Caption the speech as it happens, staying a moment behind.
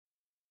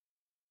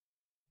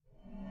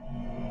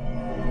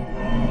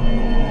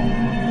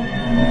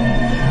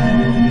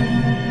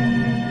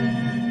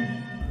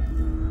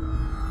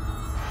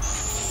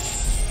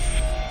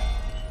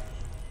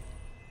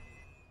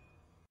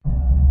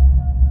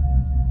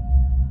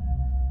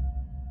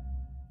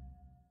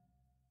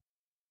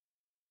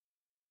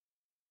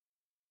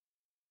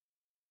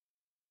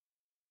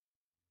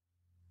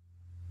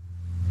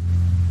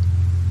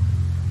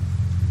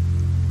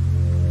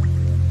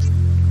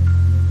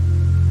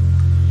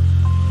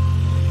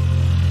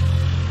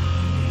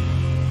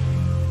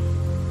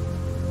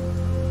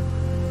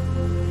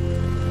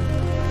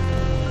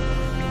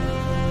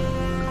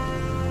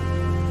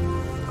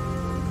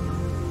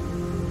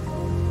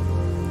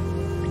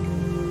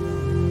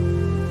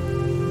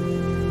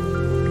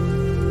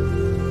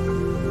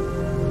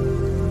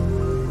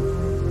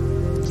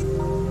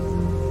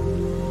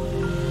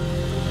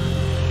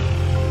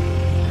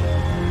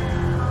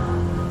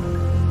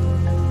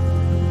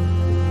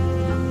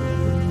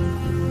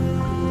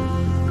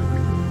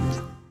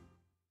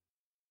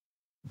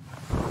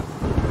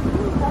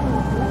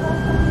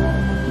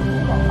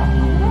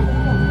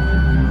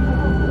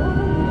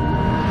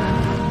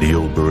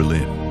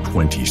Berlin,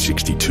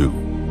 2062.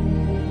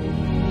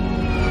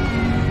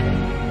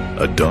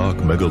 A dark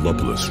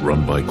megalopolis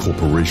run by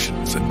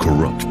corporations and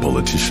corrupt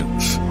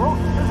politicians.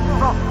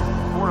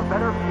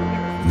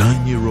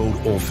 9-year-old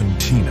orphan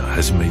Tina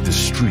has made the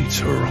streets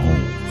her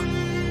home.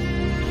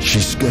 She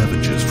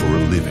scavenges for a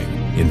living,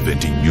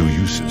 inventing new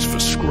uses for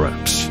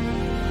scraps.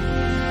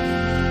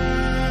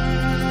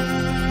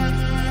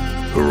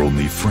 Her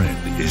only friend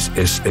is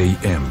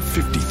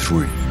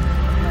SAM-53,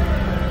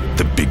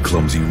 the big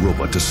clumsy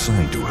robot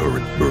assigned to her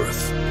at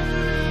birth.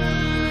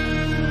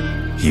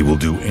 He will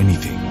do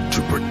anything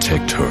to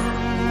protect her.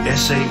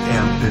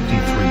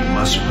 SAM-53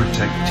 must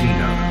protect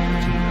Tina.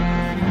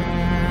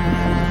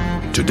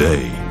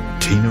 Today,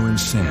 Tina and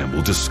Sam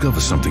will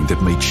discover something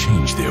that may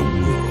change their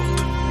world.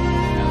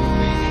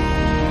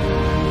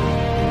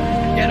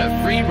 Get a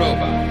free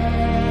robot.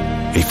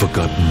 A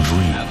forgotten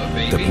dream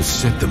that will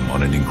set them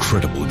on an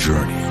incredible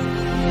journey.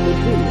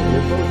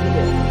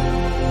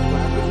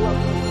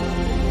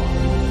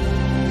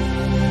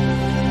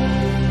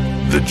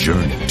 The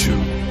journey to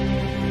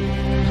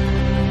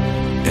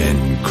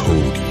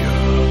Encodya.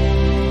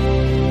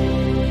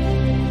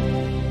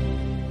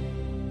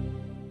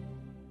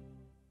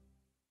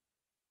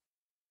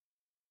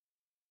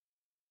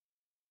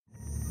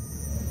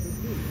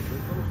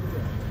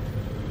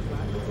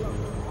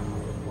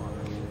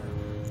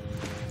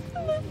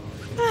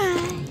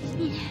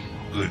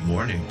 Good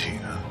morning,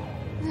 Tina.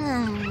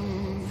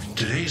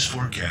 Today's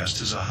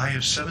forecast is a high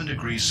of 7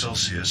 degrees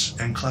Celsius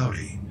and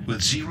cloudy,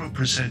 with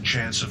 0%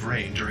 chance of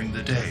rain during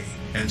the day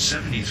and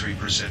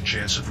 73%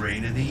 chance of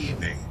rain in the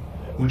evening.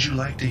 Would you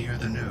like to hear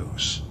the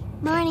news?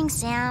 Morning,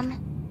 Sam.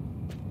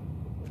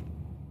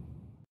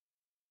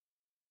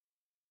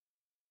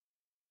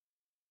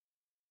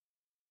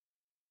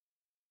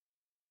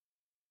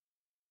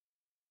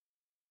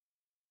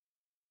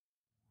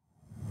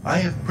 I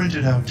have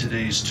printed out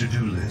today's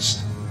to-do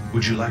list.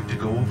 Would you like to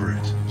go over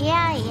it?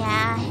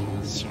 Yeah,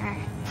 sure.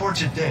 For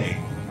today,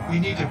 we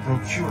need to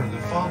procure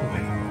the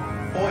following: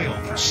 oil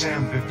for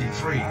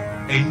SAM-53,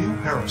 a new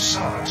pair of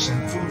socks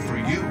and food for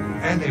you,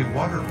 and a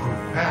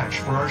waterproof patch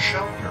for our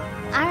shelter.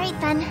 All right,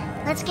 then.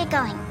 Let's get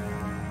going.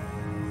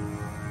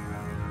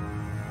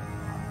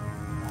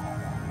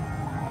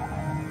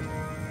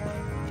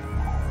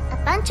 A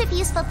bunch of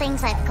useful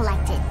things I've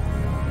collected.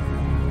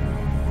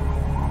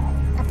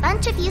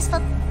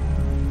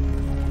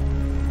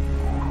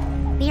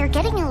 We are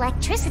getting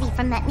electricity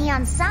from that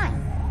neon sign.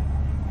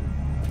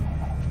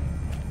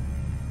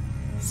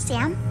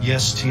 Sam?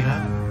 Yes,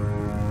 Tina?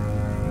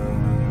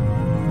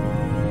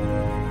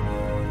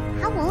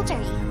 How old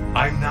are you?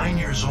 I'm 9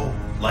 years old.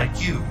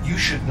 Like you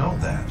should know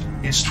that.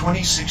 It's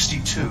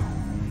 2062,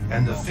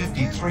 and the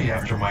 53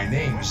 after my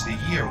name is the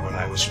year when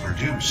I was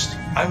produced.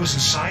 I was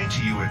assigned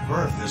to you at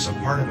birth as a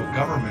part of a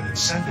government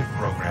incentive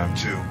program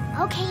too.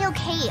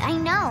 Okay, I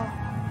know.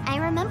 I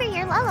remember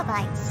your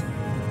lullabies.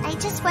 I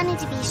just wanted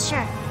to be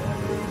sure.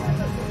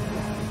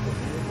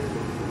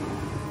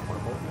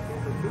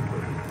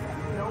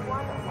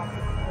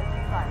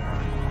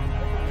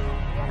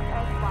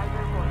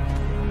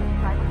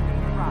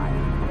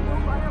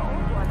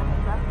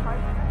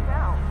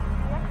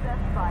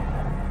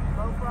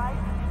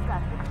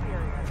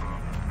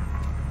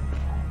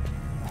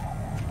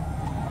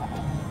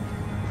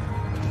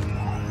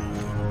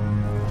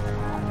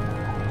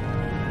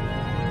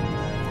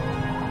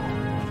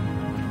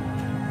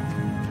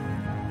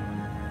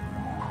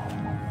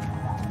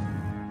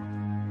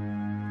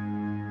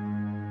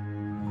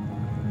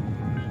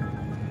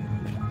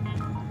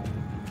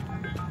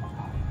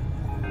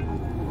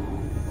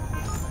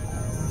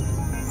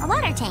 A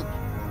water tank.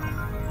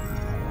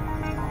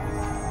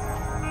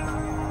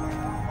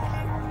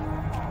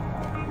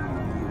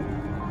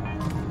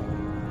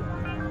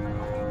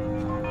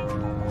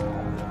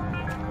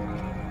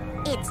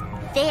 It's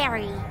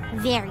very,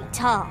 very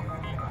tall.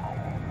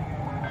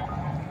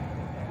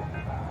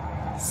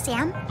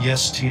 Sam?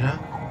 Yes, Tina?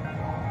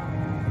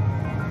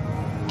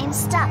 I'm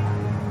stuck.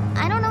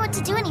 I don't know what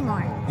to do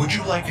anymore. Would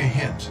you like a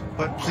hint?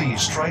 But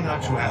please try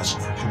not to ask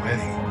for too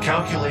many.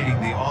 Calculating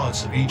the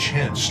odds of each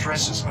hint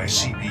stresses my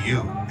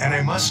CPU, and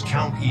I must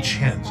count each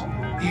hint,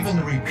 even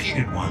the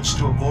repeated ones,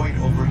 to avoid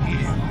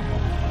overheating.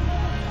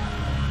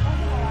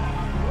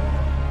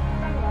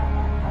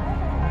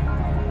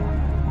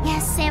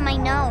 Yes, Sam, I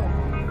know.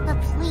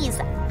 But please,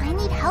 I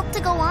need help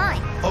to go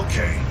on.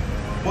 Okay.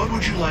 What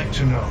would you like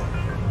to know?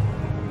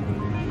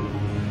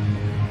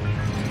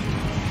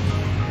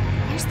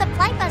 Here's the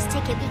flight bus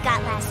ticket we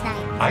got last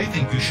night. I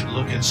think you should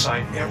look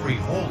inside every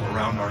hole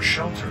around our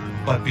shelter,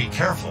 but be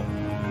careful.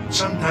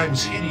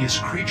 Sometimes hideous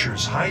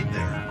creatures hide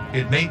there.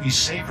 It may be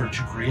safer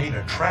to create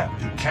a trap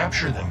to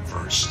capture them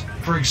first.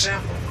 For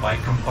example, by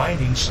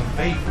combining some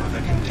bait with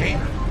a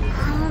container.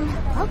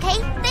 Okay,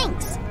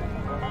 thanks.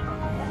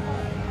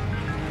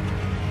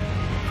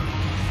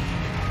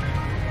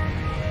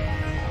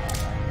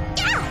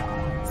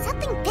 Yeah!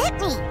 Something bit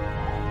me.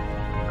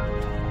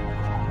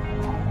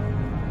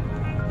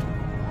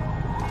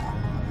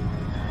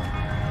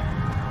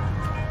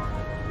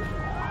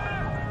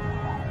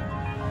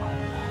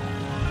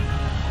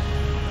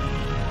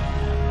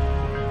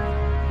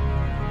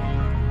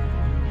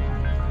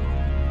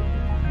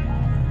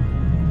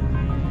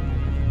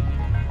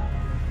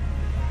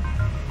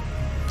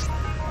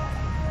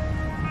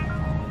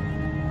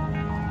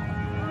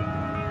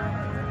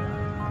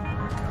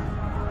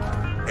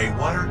 A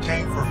water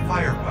tank for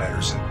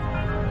firefighters.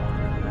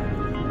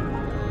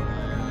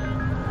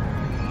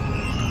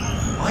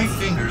 My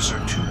fingers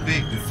are too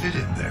big to fit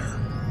in there.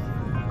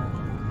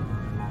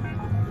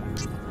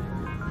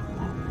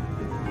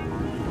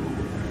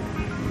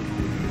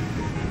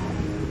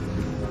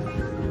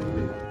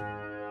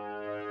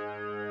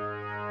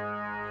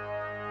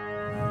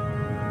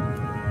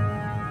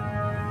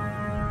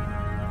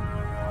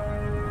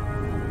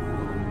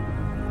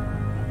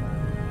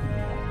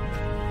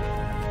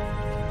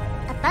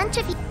 Bunch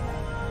of you.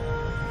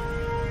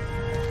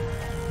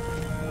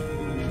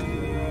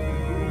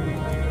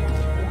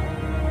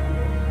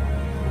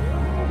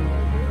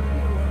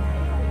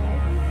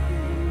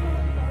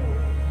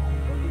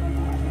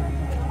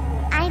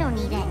 I don't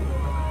need it.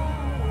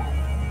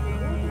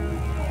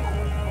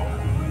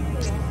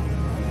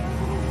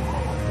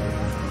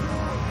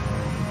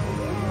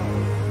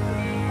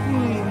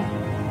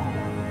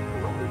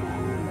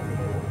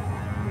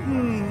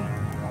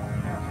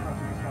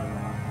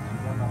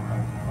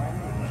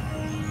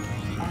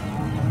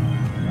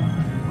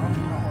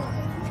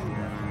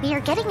 We are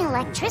getting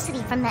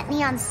electricity from that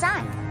neon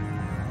sign.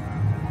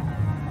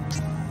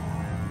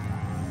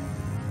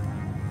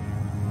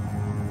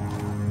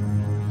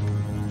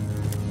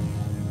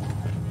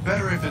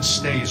 Better if it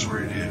stays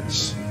where it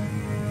is.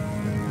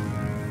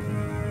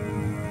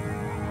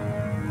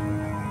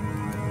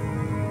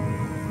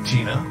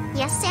 Tina?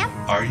 Yes, Sam?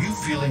 Are you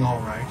feeling all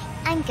right?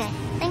 I'm good.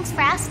 Thanks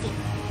for asking.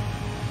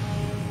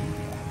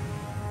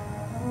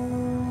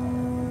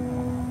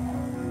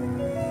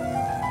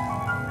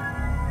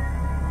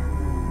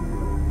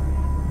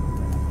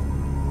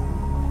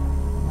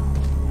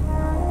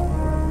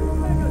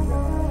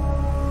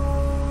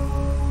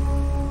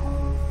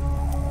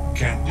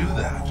 Can't do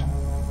that.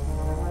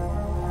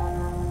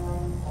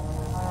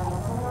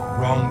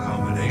 Wrong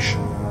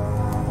combination.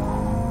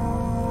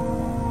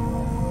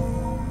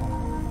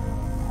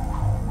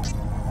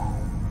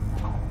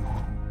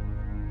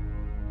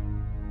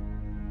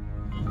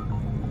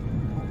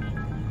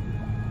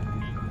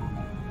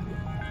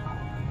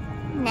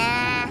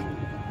 Nah.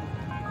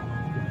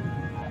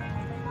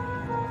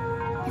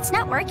 It's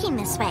not working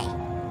this way.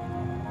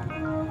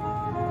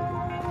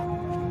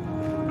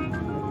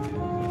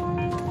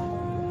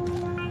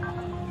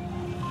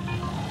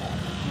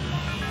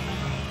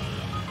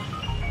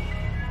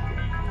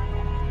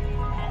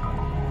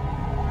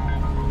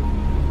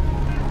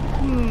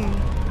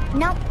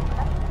 Nope.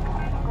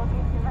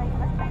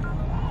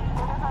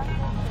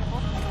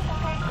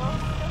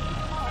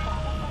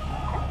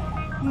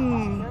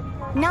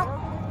 Nope.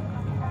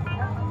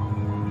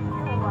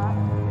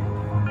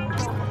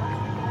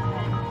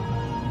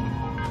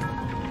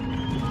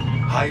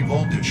 High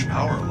voltage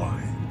power line.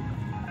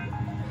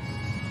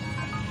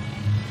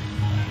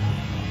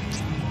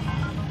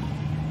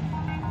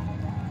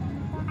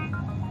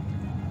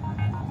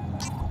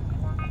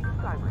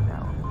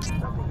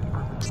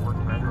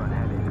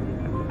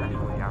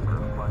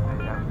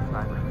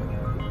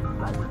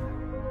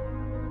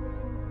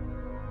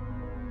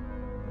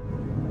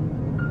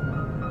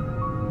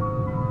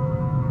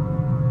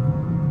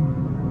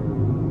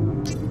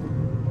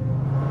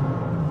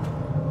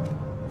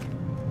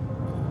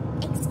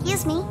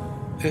 Excuse me.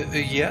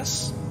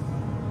 Yes?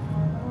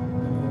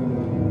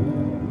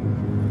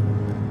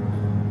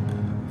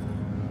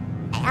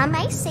 Am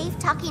I safe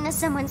talking to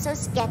someone so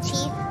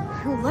sketchy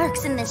who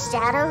lurks in the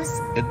shadows?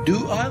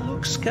 Do I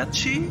look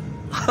sketchy?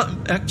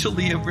 I'm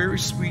actually a very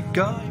sweet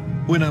guy.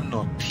 When I'm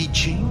not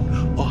teaching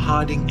or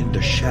hiding in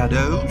the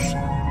shadows,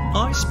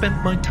 I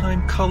spend my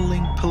time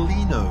cuddling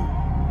Polino.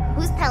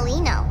 Who's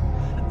Pelino?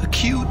 A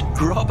cute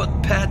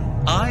robot pet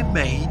I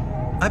made.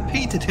 I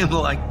painted him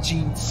like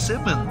Gene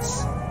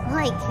Simmons.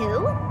 Like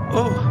who?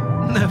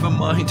 Oh, never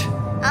mind.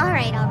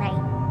 Alright, alright.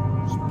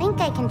 I think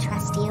I can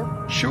trust you.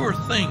 Sure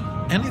thing.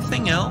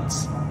 Anything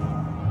else?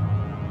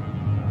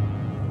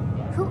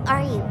 Who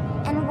are you?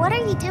 And what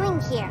are you doing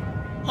here?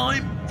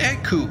 I'm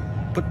Eku,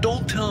 but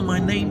don't tell my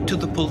name to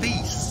the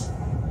police.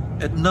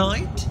 At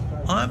night,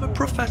 I'm a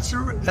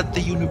professor at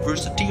the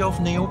University of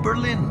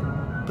Neo-Berlin.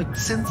 But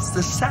since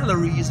the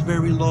salary is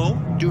very low,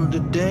 during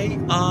the day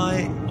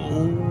I'm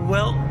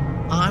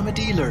a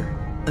dealer.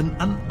 An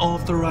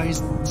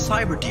unauthorized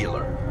cyber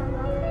dealer.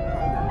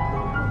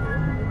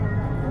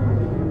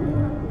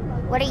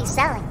 What are you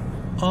selling?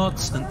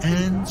 Odds and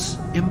ends,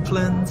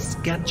 implants,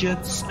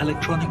 gadgets,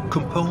 electronic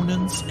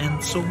components,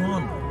 and so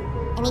on.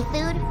 Any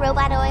food,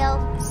 robot oil,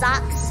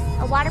 socks,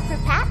 a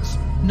waterproof patch?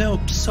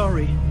 Nope,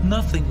 sorry,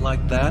 nothing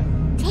like that.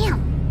 Damn.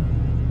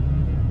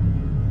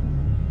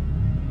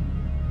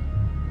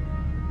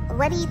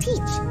 What do you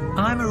teach?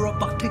 I'm a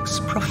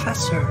robotics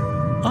professor.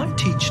 I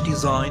teach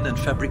design and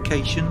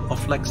fabrication of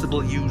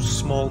flexible-use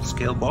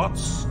small-scale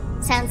bots.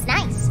 Sounds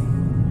nice.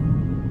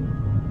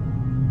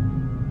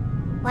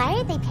 Why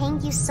are they paying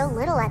you so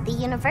little at the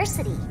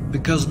university?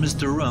 Because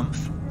Mr.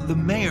 Rumpf, the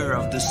mayor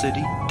of the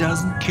city,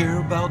 doesn't care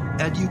about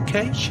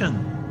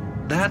education.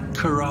 That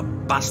corrupt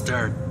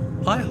bastard.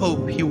 I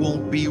hope he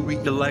won't be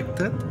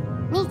re-elected.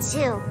 Me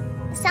too.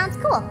 Sounds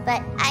cool,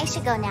 but I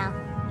should go now.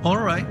 All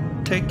right,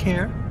 take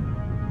care.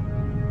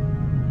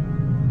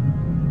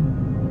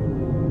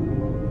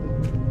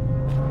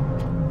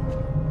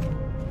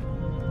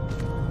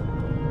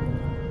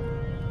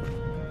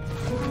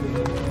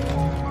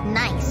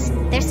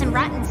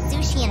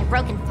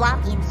 broken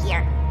floppy in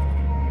here.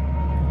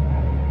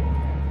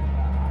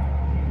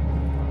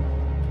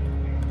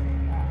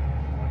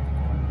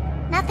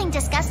 Nothing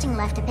disgusting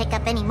left to pick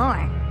up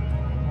anymore.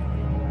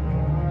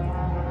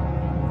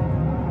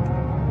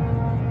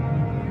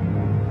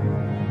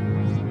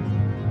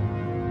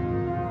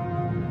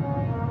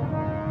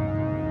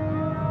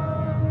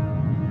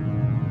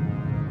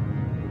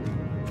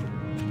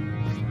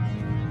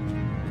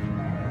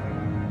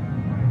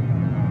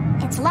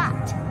 It's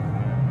locked.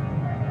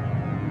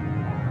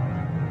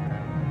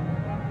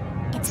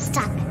 It's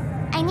stuck.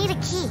 I need a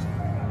key.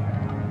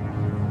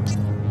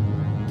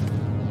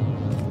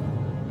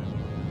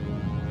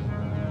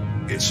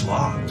 It's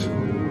locked.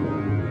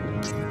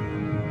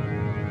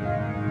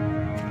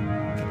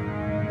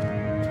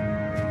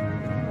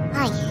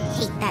 I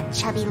hate that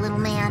chubby little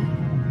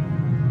man.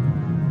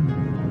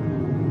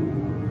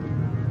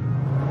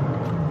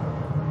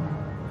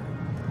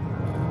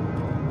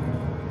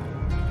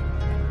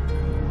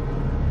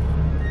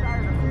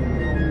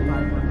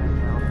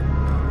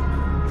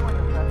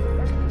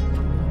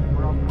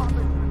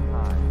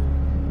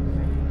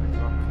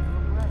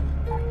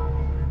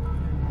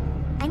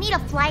 I need a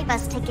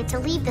flybus ticket to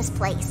leave this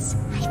place.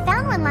 I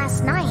found one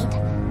last night,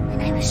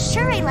 and I was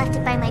sure I left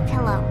it by my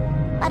pillow.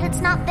 But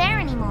it's not there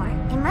anymore.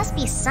 It must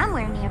be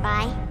somewhere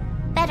nearby.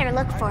 Better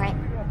look for it.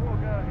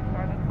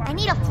 I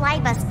need a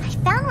flybus. I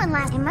found one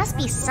last... It must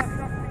be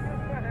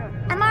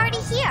I'm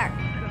already here.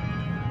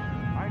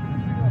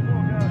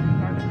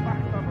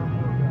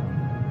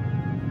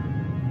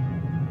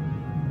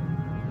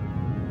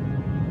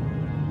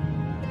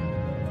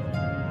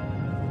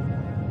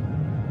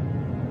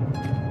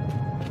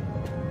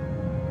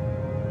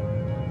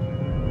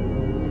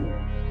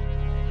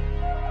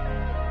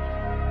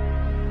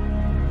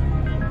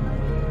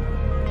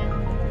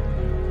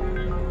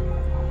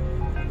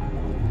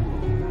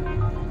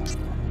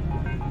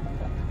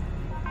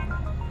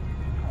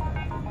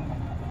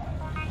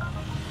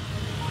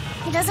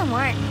 It doesn't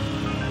work.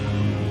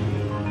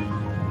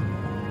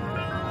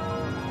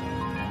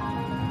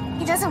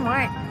 It doesn't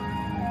work.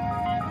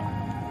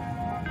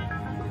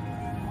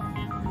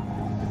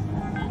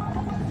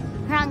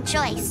 Wrong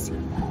choice.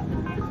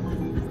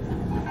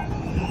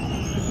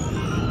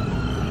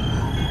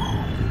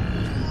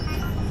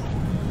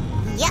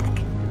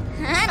 Yuck.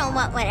 I don't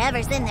want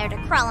whatever's in there to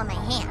crawl on my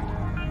hand.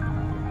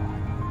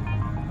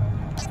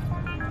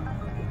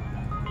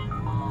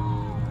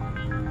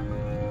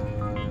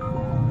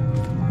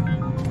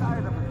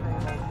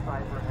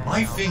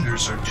 My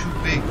fingers are too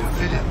big to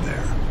fit in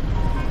there.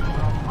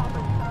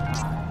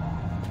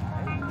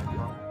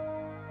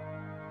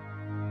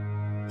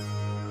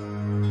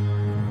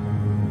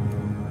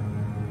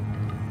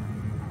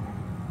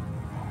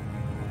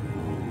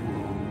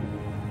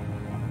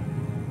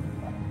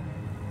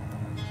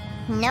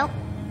 Nope.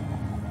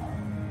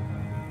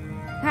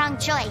 Wrong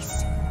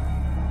choice.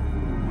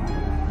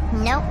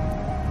 Nope.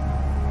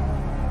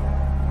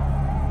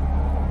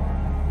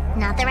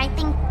 Not the right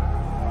thing.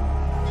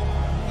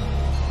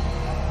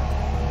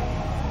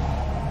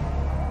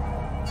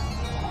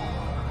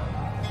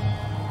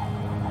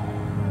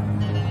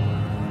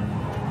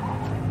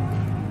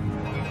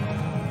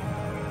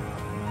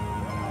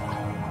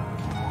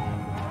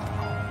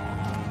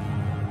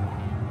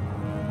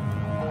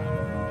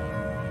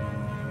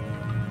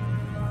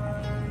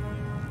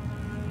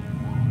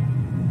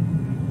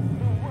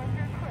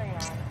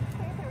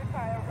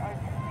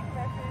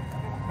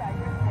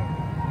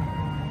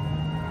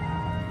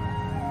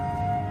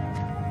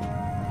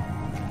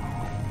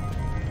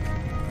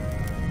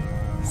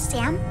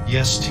 Sam?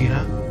 Yes,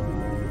 Tina?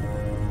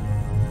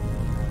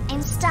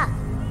 I'm stuck.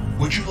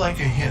 Would you like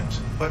a hint?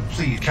 But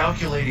please,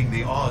 calculating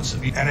the odds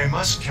of and I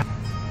must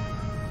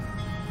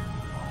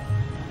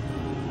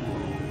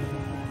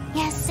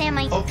Yes, Sam,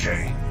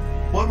 Okay.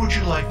 What would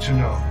you like to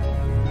know?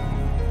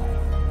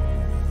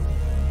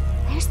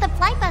 Where's the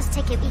flybus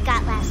ticket we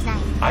got last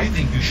night? I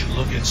think you should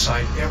look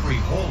inside every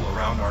hole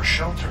around our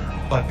shelter.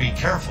 But be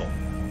careful.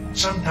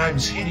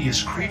 Sometimes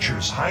hideous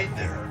creatures hide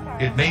there.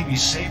 It may be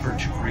safer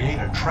to create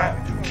a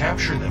trap to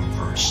capture them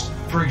first.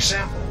 For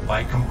example,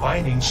 by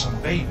combining some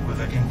bait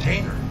with a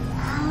container.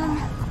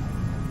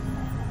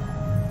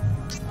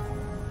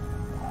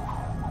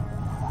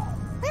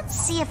 Let's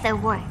see if it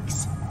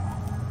works.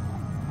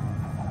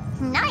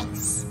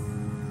 Nice!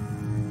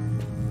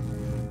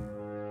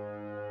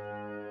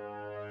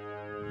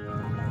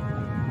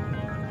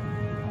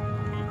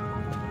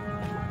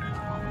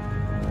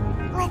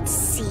 Let's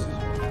see.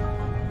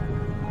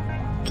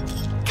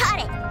 Got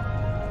it!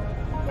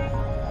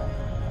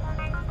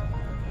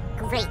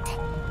 Great.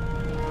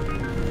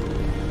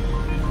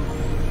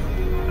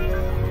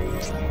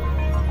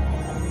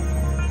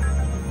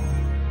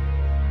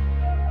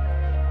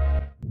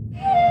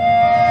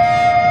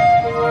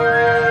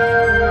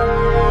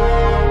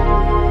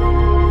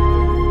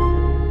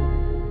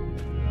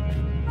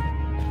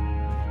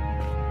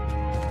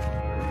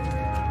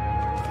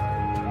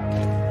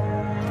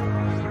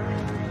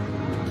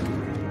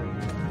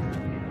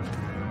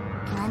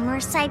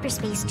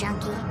 cyberspace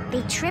junkie,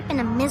 they trip in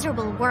a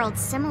miserable world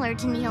similar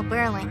to Neo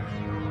Berlin,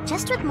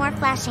 just with more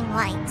flashing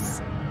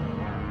lights.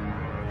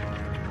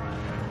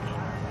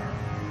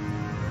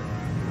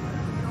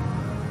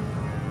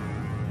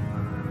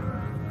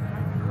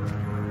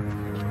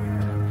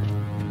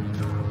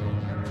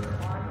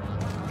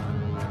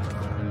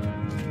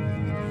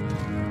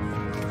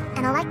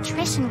 An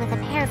electrician with a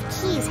pair of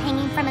keys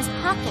hanging from his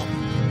pocket.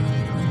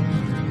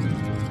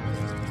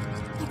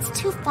 It's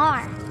too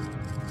far.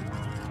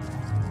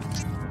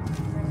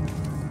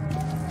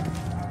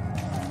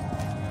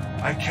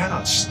 I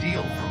cannot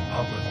steal from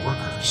public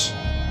workers.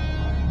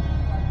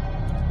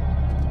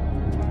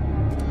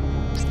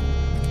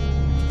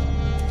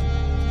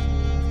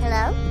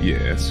 Hello?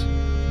 Yes,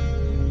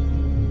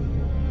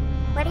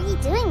 What are you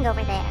doing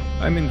over there?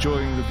 I'm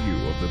enjoying the view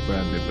of the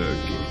Brandenburg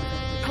Gate.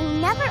 I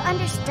never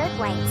understood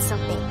why it's so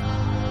big.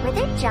 Were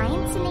there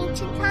giants in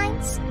ancient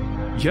times?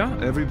 Yeah,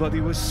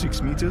 everybody was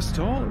 6 meters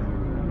tall.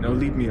 Now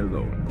leave me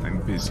alone,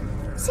 I'm busy.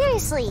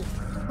 Seriously,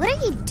 what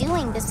are you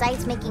doing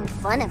besides making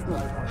fun of me?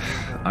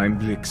 I'm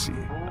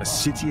Blixie, a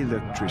city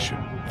electrician,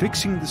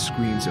 fixing the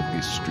screens of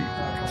this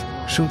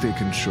streetlight, so they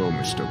can show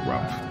Mr.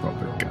 Rump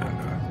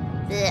propaganda.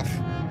 Ugh.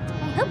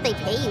 I hope they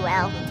pay you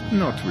well.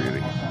 Not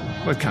really,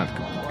 but can't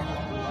complain.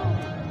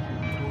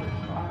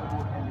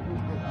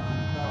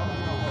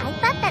 I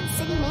thought that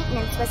city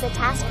maintenance was a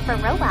task for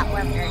robot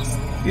workers.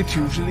 It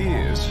usually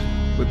is,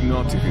 but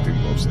not if it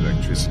involves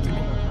electricity.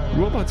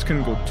 Robots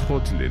can go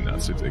totally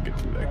nuts if they get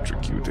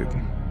electrocuted,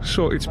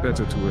 so it's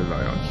better to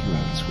rely on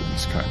humans for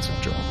these kinds of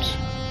jobs.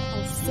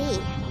 I see.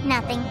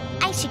 Nothing.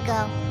 I should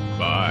go.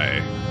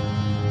 Bye.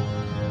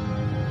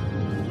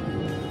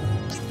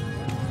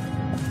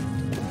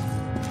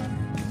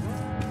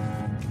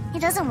 It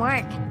doesn't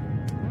work.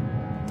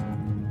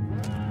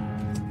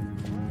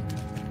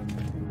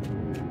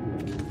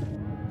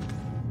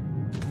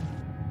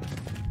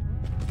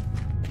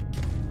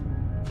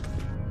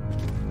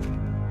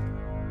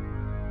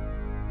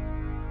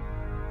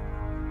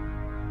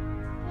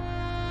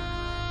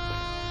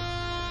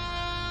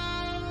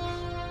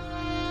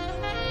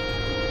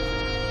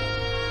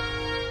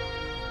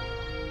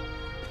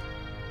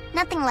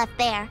 Nothing left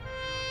there.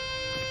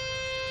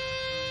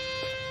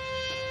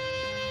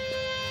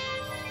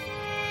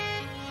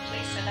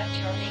 Please select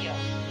your meal.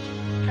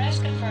 Press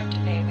confirm to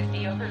pay with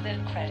Neo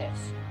Berlin credits.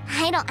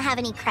 I don't have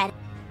any credit.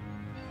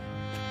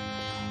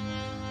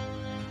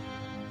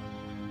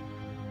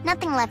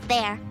 Nothing left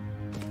there.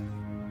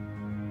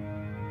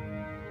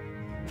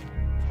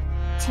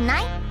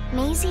 Tonight,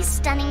 Maisie's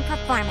stunning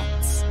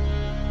performance.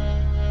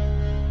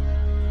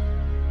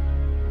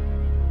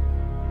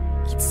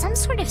 It's some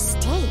sort of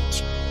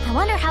stage. I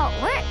wonder how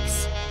it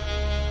works.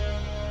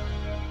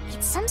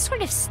 It's some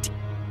sort of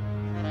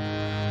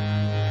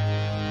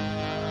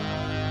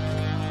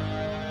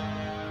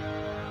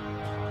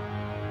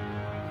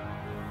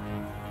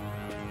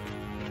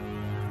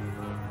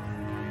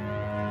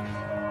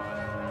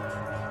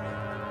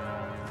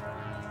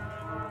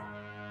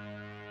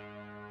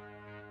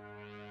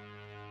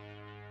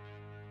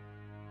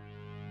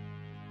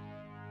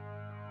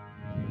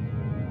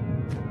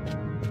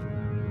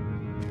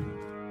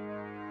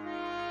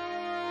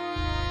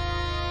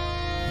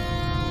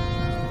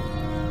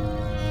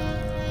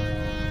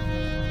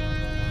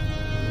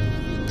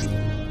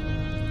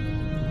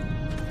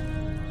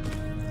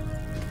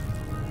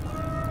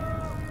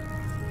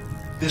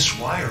This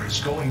wire is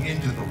going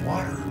into the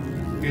water,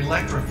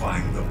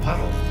 electrifying the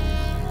puddle.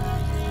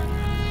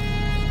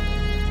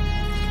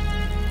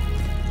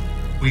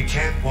 We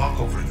can't walk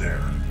over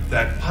there.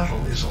 That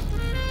puddle is a...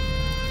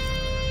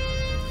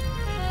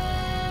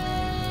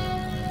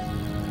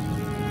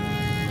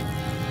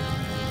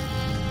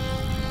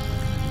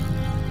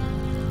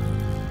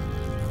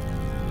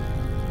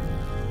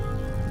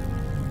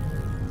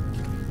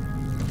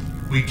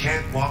 We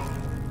can't walk...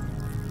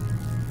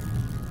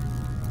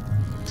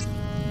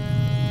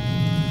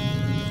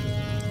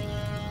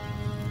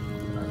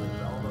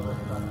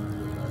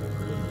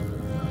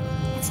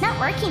 It's not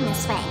working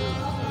this way.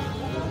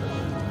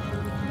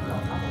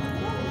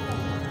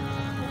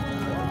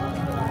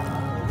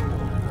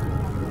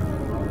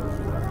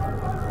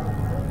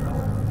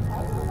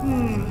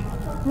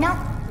 Nope.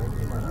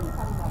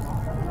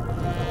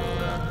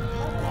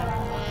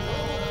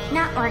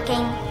 Not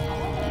working.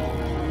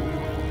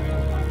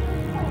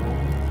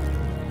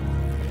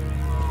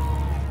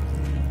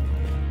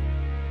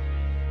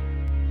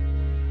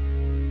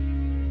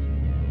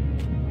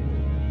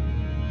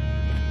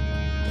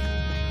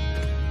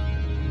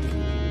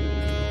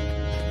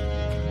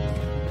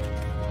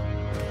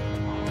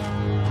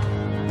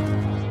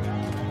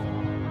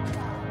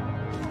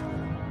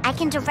 I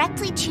can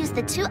directly choose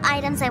the two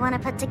items I want to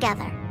put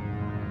together.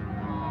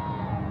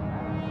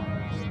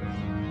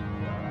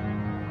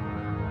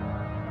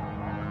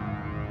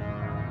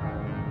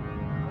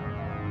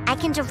 I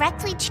can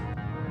direct...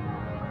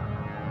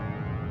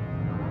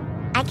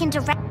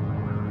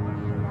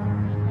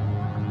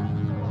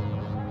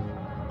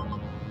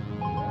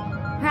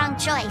 Wrong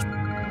choice.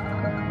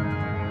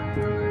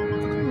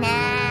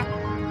 Nah.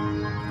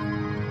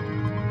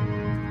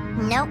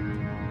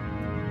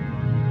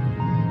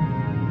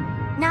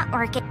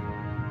 working.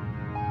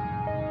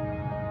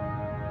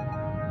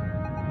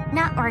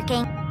 Not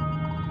working.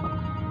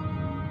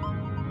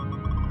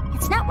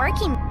 It's not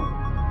working.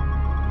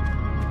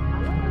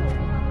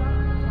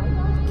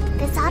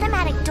 This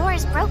automatic door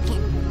is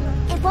broken.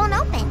 It won't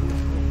open.